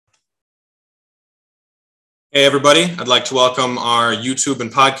Hey, everybody. I'd like to welcome our YouTube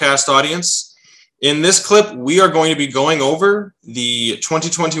and podcast audience. In this clip, we are going to be going over the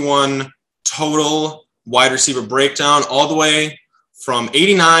 2021 total wide receiver breakdown all the way from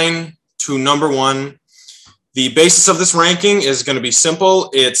 89 to number one. The basis of this ranking is going to be simple.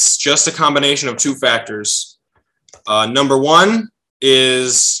 It's just a combination of two factors. Number one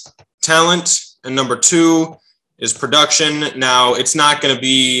is talent, and number two is production. Now, it's not going to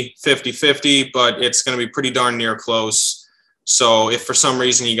be 50-50, but it's going to be pretty darn near close. So if for some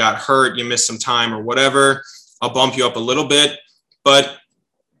reason you got hurt, you missed some time or whatever, I'll bump you up a little bit. But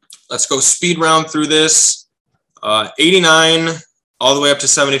let's go speed round through this. 89 all the way up to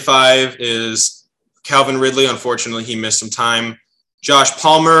 75 is Calvin Ridley. Unfortunately, he missed some time. Josh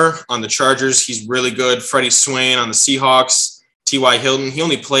Palmer on the Chargers, he's really good. Freddie Swain on the Seahawks. T.Y. Hilton, he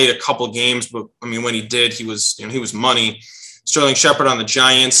only played a couple games, but I mean, when he did, he was money. Sterling Shepard on the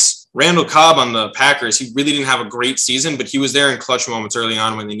Giants. Randall Cobb on the Packers. He really didn't have a great season, but he was there in clutch moments early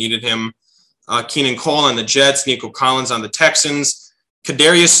on when they needed him. Keenan Cole on the Jets. Nico Collins on the Texans.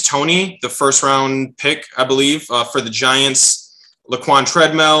 Kadarius Toney, the first-round pick, I believe, for the Giants. Laquan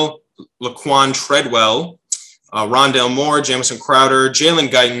Treadwell, Rondale Moore, Jamison Crowder, Jalen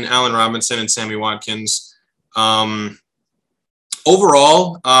Guyton, Allen Robinson, and Sammy Watkins.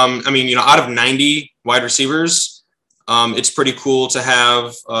 Overall, out of 90 wide receivers, it's pretty cool to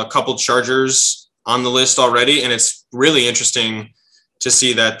have a couple Chargers on the list already. And it's really interesting to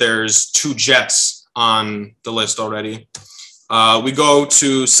see that there's two Jets on the list already. We go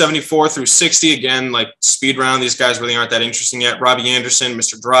to 74 through 60. Again, like speed round, these guys really aren't that interesting yet. Robbie Anderson,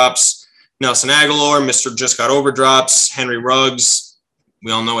 Mr. Drops. Nelson Aguilar, Mr. Just Got Over Drops. Henry Ruggs.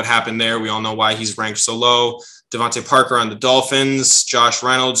 We all know what happened there. We all know why he's ranked so low. Devontae Parker on the Dolphins, Josh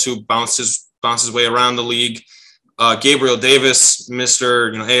Reynolds, who bounces way around the league, Gabriel Davis,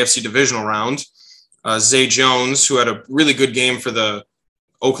 Mr. AFC divisional round, Zay Jones, who had a really good game for the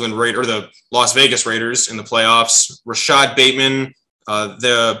the Las Vegas Raiders in the playoffs, Rashad Bateman,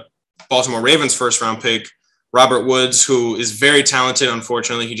 the Baltimore Ravens first round pick, Robert Woods, who is very talented.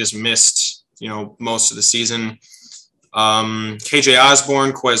 Unfortunately, he just missed most of the season. KJ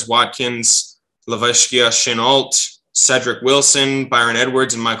Osborne, Quez Watkins, Laviska Shenault, Cedric Wilson, Byron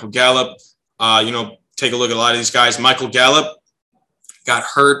Edwards, and Michael Gallup. Take a look at a lot of these guys. Michael Gallup got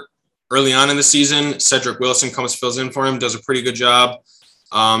hurt early on in the season. Cedric Wilson fills in for him, does a pretty good job.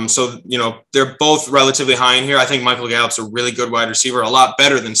 They're both relatively high in here. I think Michael Gallup's a really good wide receiver, a lot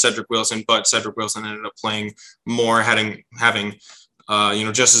better than Cedric Wilson, but Cedric Wilson ended up playing more, having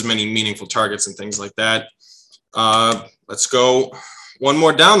just as many meaningful targets and things like that. Let's go one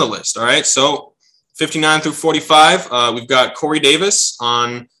more down the list. All right, so 59 through 45, we've got Corey Davis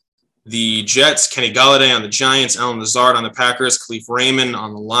on the Jets, Kenny Golladay on the Giants, Allen Lazard on the Packers, Khalif Raymond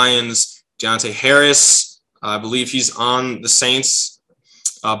on the Lions, Deontay Harris, I believe he's on the Saints,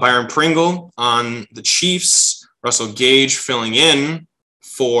 Byron Pringle on the Chiefs, Russell Gage filling in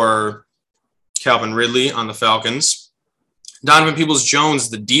for Calvin Ridley on the Falcons, Donovan Peoples-Jones,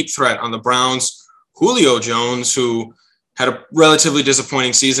 the deep threat on the Browns, Julio Jones, who had a relatively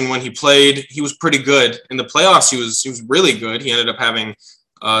disappointing season when he played. He was pretty good. In the playoffs, he was really good. He ended up having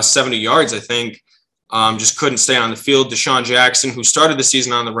 70 yards, I think. Just couldn't stay on the field. Deshaun Jackson, who started the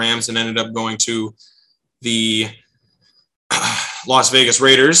season on the Rams and ended up going to the Las Vegas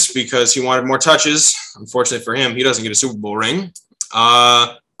Raiders because he wanted more touches. Unfortunately for him, he doesn't get a Super Bowl ring.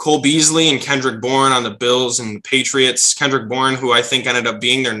 Cole Beasley and Kendrick Bourne on the Bills and the Patriots. Kendrick Bourne, who I think ended up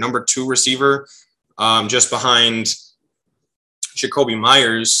being their number 2 receiver, just behind Jacoby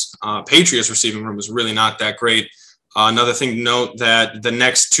Myers. Patriots receiving room was really not that great. Another thing to note that the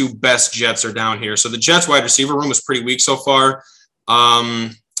next 2 best Jets are down here. So the Jets wide receiver room was pretty weak so far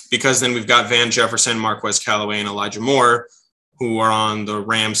because then we've got Van Jefferson, Marquez Callaway, and Elijah Moore, who are on the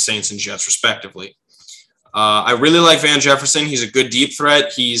Rams, Saints, and Jets respectively. I really like Van Jefferson. He's a good deep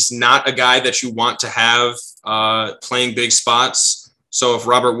threat. He's not a guy that you want to have playing big spots. So if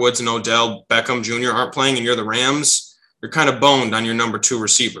Robert Woods and Odell Beckham Jr. aren't playing and you're the Rams, you're kind of boned on your number 2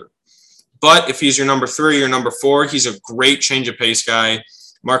 receiver. But if he's your number 3 or number 4, he's a great change of pace guy.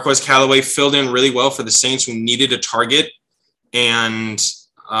 Marquez Callaway filled in really well for the Saints who needed a target. And,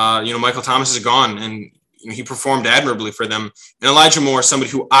 Michael Thomas is gone, and he performed admirably for them. And Elijah Moore,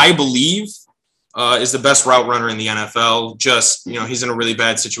 somebody who I believe is the best route runner in the NFL. Just, he's in a really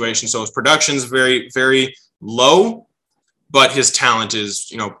bad situation. So his production's very, very low, but his talent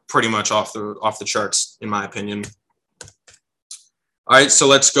is, pretty much off the charts, in my opinion. All right, so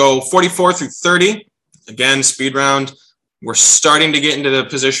let's go 44 through 30. Again, speed round. We're starting to get into the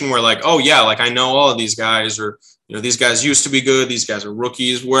position where I know all of these guys, or, these guys used to be good. These guys are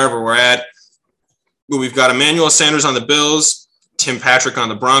rookies, wherever we're at. we've got Emmanuel Sanders on the Bills, Tim Patrick on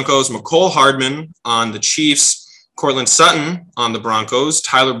the Broncos, McCole Hardman on the Chiefs, Cortland Sutton on the Broncos,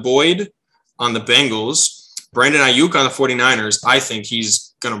 Tyler Boyd on the Bengals, Brandon Ayuk on the 49ers. I think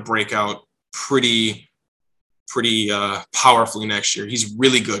he's going to break out pretty powerfully next year. He's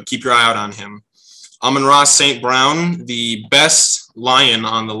really good. Keep your eye out on him. Amon-Ra St. Brown, the best Lion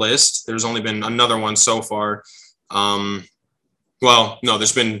on the list. There's only been another one so far. Well, no,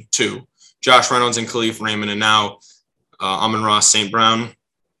 there's been two. Josh Reynolds and Khalif Raymond, and now Amon-Ra St. Brown.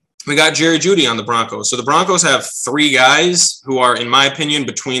 We got Jerry Jeudy on the Broncos. So the Broncos have three guys who are, in my opinion,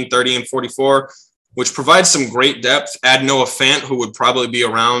 between 30 and 44, which provides some great depth. Add Noah Fant, who would probably be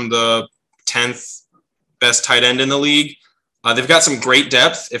around the 10th best tight end in the league. They've got some great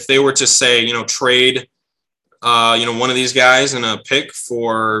depth. If they were to say, trade, one of these guys in a pick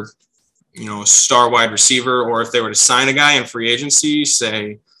for, a star wide receiver, or if they were to sign a guy in free agency,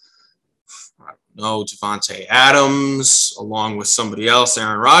 say, Devontae Adams, along with somebody else,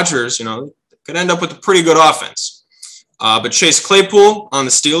 Aaron Rodgers, could end up with a pretty good offense. But Chase Claypool on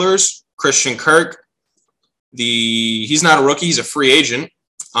the Steelers, Christian Kirk, he's not a rookie, he's a free agent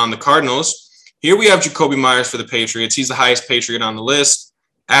on the Cardinals. Here we have Jacoby Myers for the Patriots. He's the highest Patriot on the list.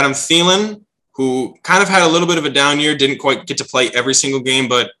 Adam Thielen, who kind of had a little bit of a down year, didn't quite get to play every single game,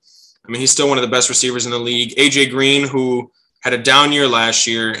 but he's still one of the best receivers in the league. AJ Green, who had a down year last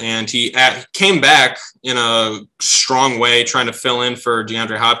year, and he came back in a strong way, trying to fill in for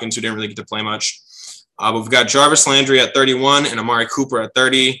DeAndre Hopkins, who didn't really get to play much. But we've got Jarvis Landry at 31 and Amari Cooper at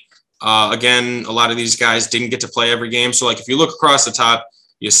 30. Again, a lot of these guys didn't get to play every game. So, if you look across the top,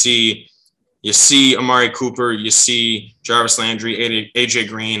 you see Amari Cooper, you see Jarvis Landry, AJ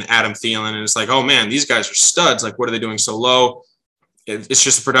Green, Adam Thielen, and it's like, oh man, these guys are studs. What are they doing so low? It's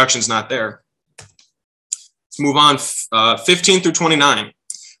just the production's not there. Let's move on, 15 through 29.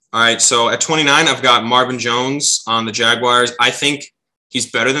 All right, so at 29, I've got Marvin Jones on the Jaguars. I think he's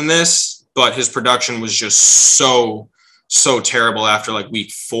better than this, but his production was just so terrible after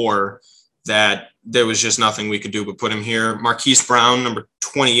week 4 that there was just nothing we could do but put him here. Marquise Brown, number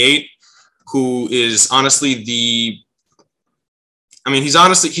 28, who is honestly he's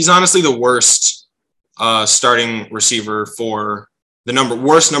honestly the worst starting receiver for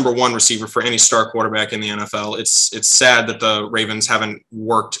worst number one receiver for any star quarterback in the NFL. It's sad that the Ravens haven't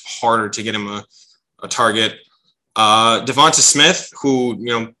worked harder to get him a target. Devonta Smith, who,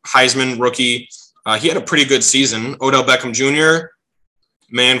 Heisman rookie, he had a pretty good season. Odell Beckham Jr.,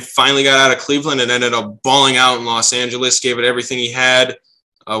 finally got out of Cleveland and ended up balling out in Los Angeles, gave it everything he had,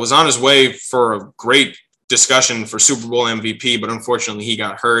 was on his way for a great discussion for Super Bowl MVP, but unfortunately he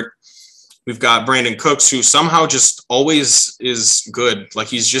got hurt. We've got Brandon Cooks, who somehow just always is good.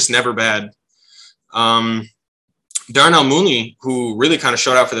 He's just never bad. Darnell Mooney, who really kind of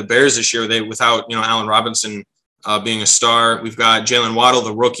showed out for the Bears this year, without Allen Robinson being a star. We've got Jalen Waddle,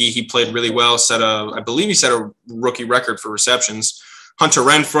 the rookie. He played really well. I believe he set a rookie record for receptions. Hunter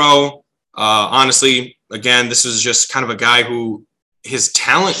Renfrow, honestly, again, this is just kind of a guy who his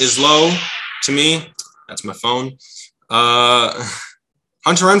talent is low to me. That's my phone.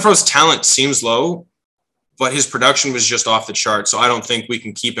 Hunter Renfrow's talent seems low, but his production was just off the chart. So I don't think we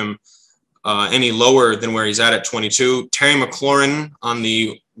can keep him any lower than where he's at 22. Terry McLaurin on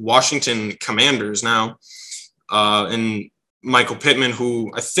the Washington Commanders now. And Michael Pittman,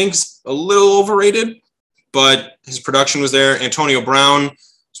 who I think's a little overrated, but his production was there. Antonio Brown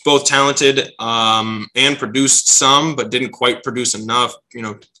was both talented and produced some, but didn't quite produce enough,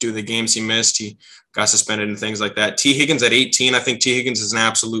 due to the games he missed. He got suspended and things like that. T. Higgins at 18. I think T. Higgins is an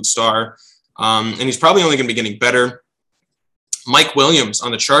absolute star. And he's probably only going to be getting better. Mike Williams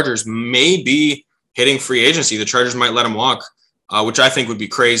on the Chargers may be hitting free agency. The Chargers might let him walk, which I think would be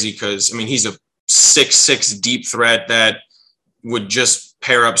crazy because, he's a 6'6" deep threat that would just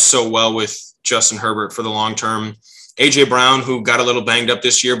pair up so well with Justin Herbert for the long term. A.J. Brown, who got a little banged up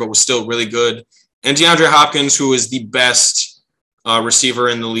this year but was still really good. And DeAndre Hopkins, who is the best receiver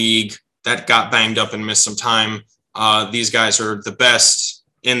in the league that got banged up and missed some time. These guys are the best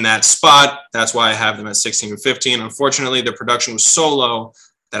in that spot. That's why I have them at 16 and 15. Unfortunately, their production was so low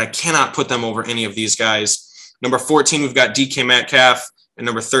that I cannot put them over any of these guys. Number 14, we've got DK Metcalf. And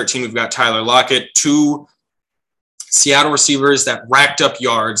number 13, we've got Tyler Lockett. Two Seattle receivers that racked up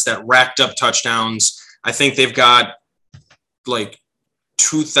yards, that racked up touchdowns. I think they've got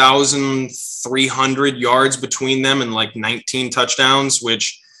 2,300 yards between them and 19 touchdowns,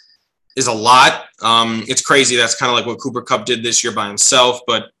 which is a lot. It's crazy. That's kind of like what Cooper Kupp did this year by himself.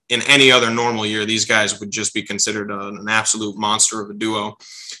 But in any other normal year, these guys would just be considered an absolute monster of a duo.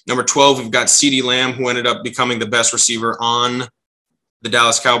 Number 12, we've got CeeDee Lamb, who ended up becoming the best receiver on the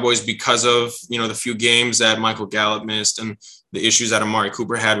Dallas Cowboys because of, the few games that Michael Gallup missed and the issues that Amari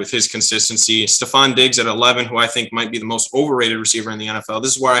Cooper had with his consistency. Stephon Diggs at 11, who I think might be the most overrated receiver in the NFL.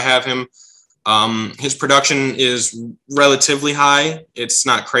 This is where I have him. His production is relatively high. It's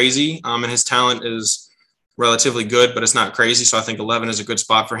not crazy. And his talent is relatively good, but it's not crazy. So I think 11 is a good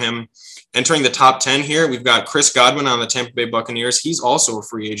spot for him. Entering the top 10 here, we've got Chris Godwin on the Tampa Bay Buccaneers. He's also a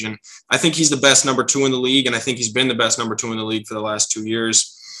free agent. I think he's the best number 2 in the league, and I think he's been the best number 2 in the league for the last 2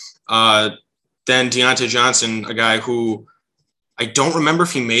 years. Then Deontay Johnson, a guy who I don't remember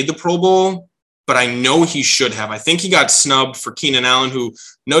if he made the Pro Bowl, but I know he should have. I think he got snubbed for Keenan Allen, who,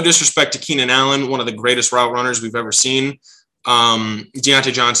 no disrespect to Keenan Allen, one of the greatest route runners we've ever seen.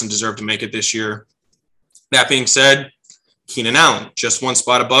 Deontay Johnson deserved to make it this year. That being said, Keenan Allen, just one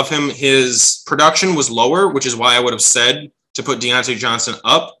spot above him. His production was lower, which is why I would have said to put Deontay Johnson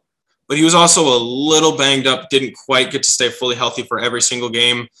up. But he was also a little banged up, didn't quite get to stay fully healthy for every single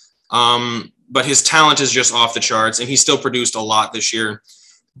game. But his talent is just off the charts, and he still produced a lot this year.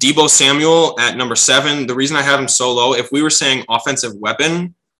 Deebo Samuel at number 7. The reason I have him so low, if we were saying offensive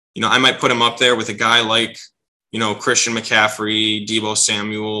weapon, I might put him up there with a guy like, Christian McCaffrey, Deebo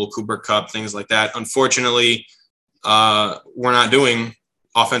Samuel, Cooper Kupp, things like that. Unfortunately, we're not doing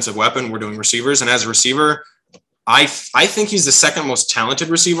offensive weapon. We're doing receivers. And as a receiver, I think he's the second most talented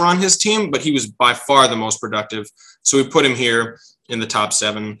receiver on his team, but he was by far the most productive. So we put him here in the top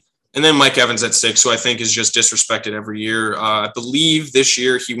 7. And then Mike Evans at 6, who I think is just disrespected every year. I believe this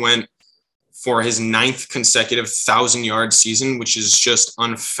year he went for his 9th consecutive 1,000-yard season, which is just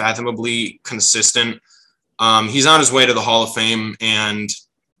unfathomably consistent. He's on his way to the Hall of Fame, and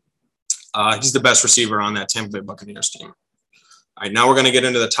he's the best receiver on that Tampa Bay Buccaneers team. All right, now we're going to get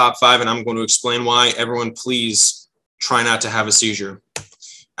into the top 5, and I'm going to explain why. Everyone, please try not to have a seizure.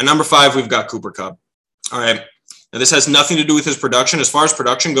 At number 5, we've got Cooper Kupp. All right. Now, this has nothing to do with his production. As far as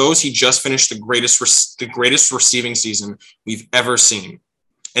production goes, he just finished the greatest receiving season we've ever seen.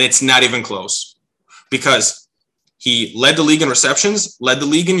 And it's not even close because he led the league in receptions, led the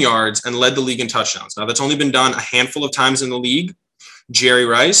league in yards, and led the league in touchdowns. Now, that's only been done a handful of times in the league. Jerry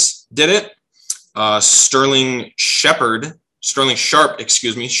Rice did it. Sterling Sharp, Shannon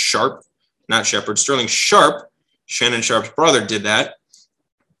Sharp, Shannon Sharp's brother, did that.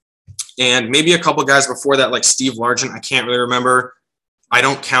 And maybe a couple guys before that, like Steve Largent. I can't really remember. I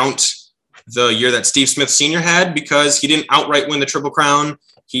don't count the year that Steve Smith Sr. had because he didn't outright win the Triple Crown.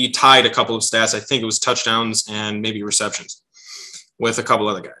 He tied a couple of stats. I think it was touchdowns and maybe receptions with a couple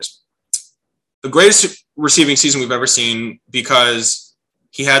other guys. The greatest receiving season we've ever seen because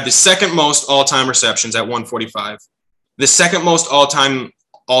he had the second most all-time receptions at 145, the second most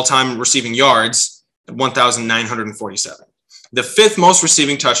all-time receiving yards at 1,947. The 5th most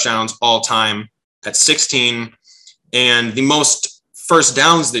receiving touchdowns all time at 16, and the most first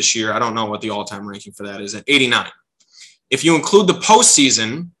downs this year, I don't know what the all-time ranking for that is, at 89. If you include the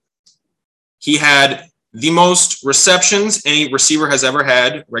postseason, he had the most receptions any receiver has ever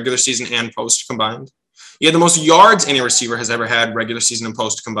had, regular season and post combined. He had the most yards any receiver has ever had, regular season and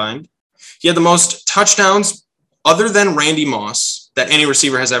post combined. He had the most touchdowns other than Randy Moss that any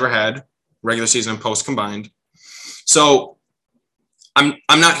receiver has ever had, regular season and post combined. So I'm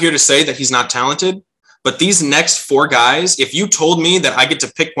not here to say that he's not talented, but these next 4 guys, if you told me that I get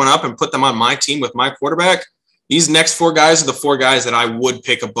to pick one up and put them on my team with my quarterback, these next 4 guys are the 4 guys that I would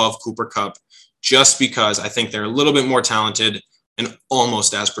pick above Cooper Kupp just because I think they're a little bit more talented and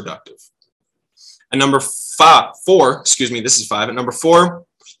almost as productive. At number 4, this is 5. At number 4,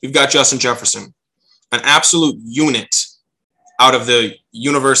 we've got Justin Jefferson, an absolute unit out of the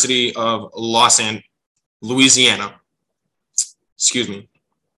University of Louisiana.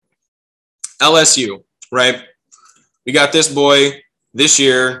 LSU, right? We got this boy this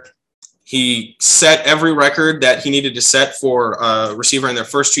year. He set every record that he needed to set for a receiver in their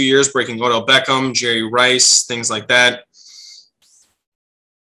first 2 years, breaking Odell Beckham, Jerry Rice, things like that.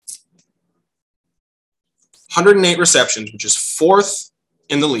 108 receptions, which is 4th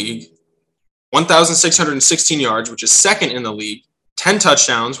in the league. 1,616 yards, which is 2nd in the league. 10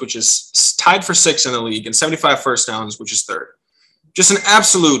 touchdowns, which is tied for 6th in the league, and 75 first downs, which is 3rd. Just an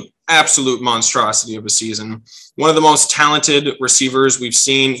absolute monstrosity of a season. One of the most talented receivers we've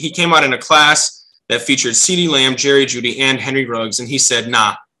seen. He came out in a class that featured CeeDee Lamb, Jerry Jeudy, and Henry Ruggs, and he said,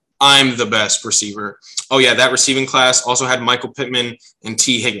 nah, I'm the best receiver. Oh, yeah, that receiving class also had Michael Pittman and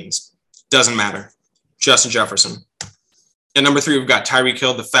T. Higgins. Doesn't matter. Justin Jefferson. At number 3, we've got Tyreek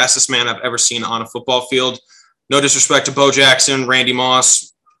Hill, the fastest man I've ever seen on a football field. No disrespect to Bo Jackson, Randy Moss,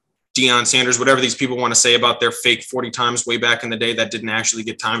 Deion Sanders, whatever these people want to say about their fake 40 times way back in the day that didn't actually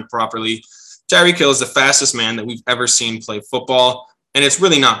get timed properly. Tyreek Hill is the fastest man that we've ever seen play football. and it's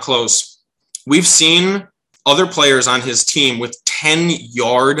really not close. We've seen other players on his team with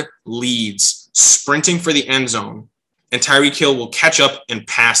 10-yard leads sprinting for the end zone, and Tyreek Hill will catch up and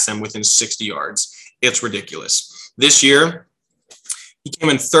pass them within 60 yards. It's ridiculous. This year, he came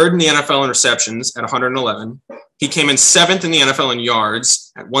in third in the NFL in receptions at 111. He came in seventh in the NFL in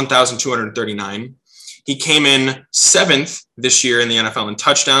yards at 1,239. He came in seventh this year in the NFL in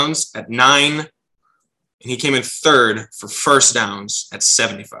touchdowns at 9. And he came in third for first downs at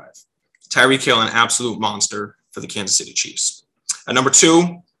 75. Tyreek Hill, an absolute monster for the Kansas City Chiefs. At number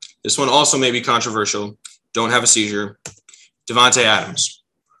 2, this one also may be controversial. Don't have a seizure. Davante Adams.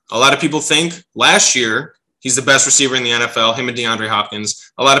 A lot of people think last year he's the best receiver in the NFL, him and DeAndre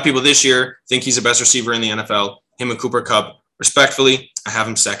Hopkins. A lot of people this year think he's the best receiver in the NFL, him and Cooper Kupp. Respectfully, I have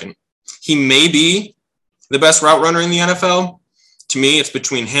him second. He may be the best route runner in the NFL. To me, it's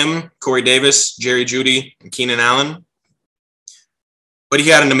between him, Corey Davis, Jerry Jeudy, and Keenan Allen. But he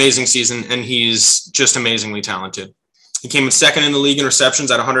had an amazing season, and he's just amazingly talented. He came in second in the league in receptions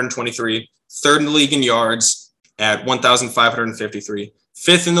at 123, third in the league in yards at 1,553,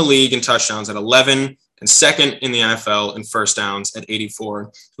 fifth in the league in touchdowns at 11, and second in the NFL in first downs at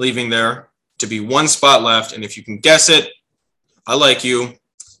 84, leaving there to be one spot left. And if you can guess it, I like you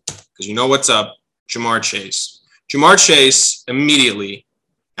because you know what's up, Ja'Marr Chase. Ja'Marr Chase immediately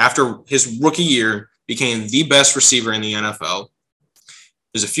after his rookie year became the best receiver in the NFL.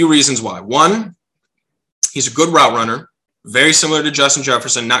 There's a few reasons why. One, he's a good route runner, very similar to Justin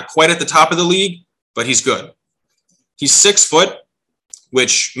Jefferson, not quite at the top of the league, but he's good. He's 6 foot,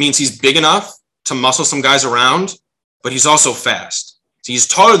 which means he's big enough to muscle some guys around, but he's also fast. So he's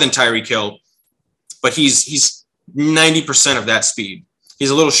taller than Tyreek Hill, but he's 90% of that speed.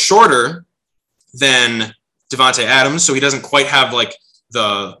 He's a little shorter than Davante Adams, so he doesn't quite have like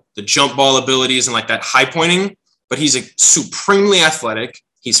the jump ball abilities and like that high pointing, but he's supremely athletic.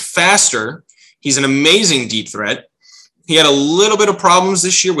 He's faster. He's an amazing deep threat. He had a little bit of problems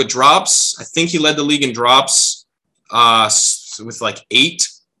this year with drops. I think he led the league in drops with like 8.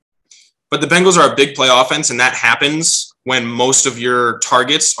 But the Bengals are a big play offense, and that happens when most of your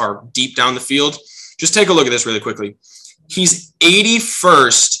targets are deep down the field. Just take a look at this really quickly. He's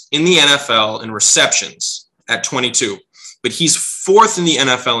 81st in the NFL in receptions at 22, but he's 4th in the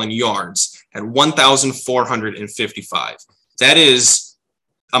NFL in yards at 1,455. That is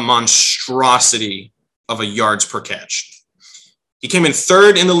a monstrosity of a yards per catch. He came in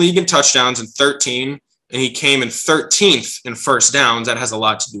 3rd in the league in touchdowns and 13, and he came in 13th in first downs. That has a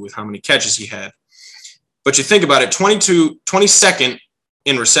lot to do with how many catches he had. But you think about it, 22nd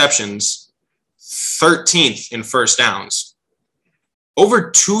in receptions, 13th in first downs.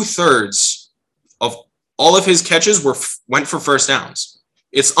 Over 2/3 of all of his catches went for first downs.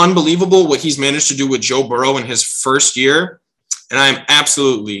 It's unbelievable what he's managed to do with Joe Burrow in his first year, and I am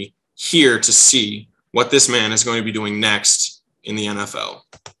absolutely here to see what this man is going to be doing next in the NFL.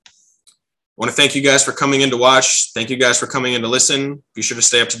 I want to thank you guys for coming in to watch. Thank you guys for coming in to listen. Be sure to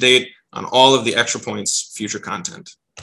stay up to date on all of the Extra Points future content.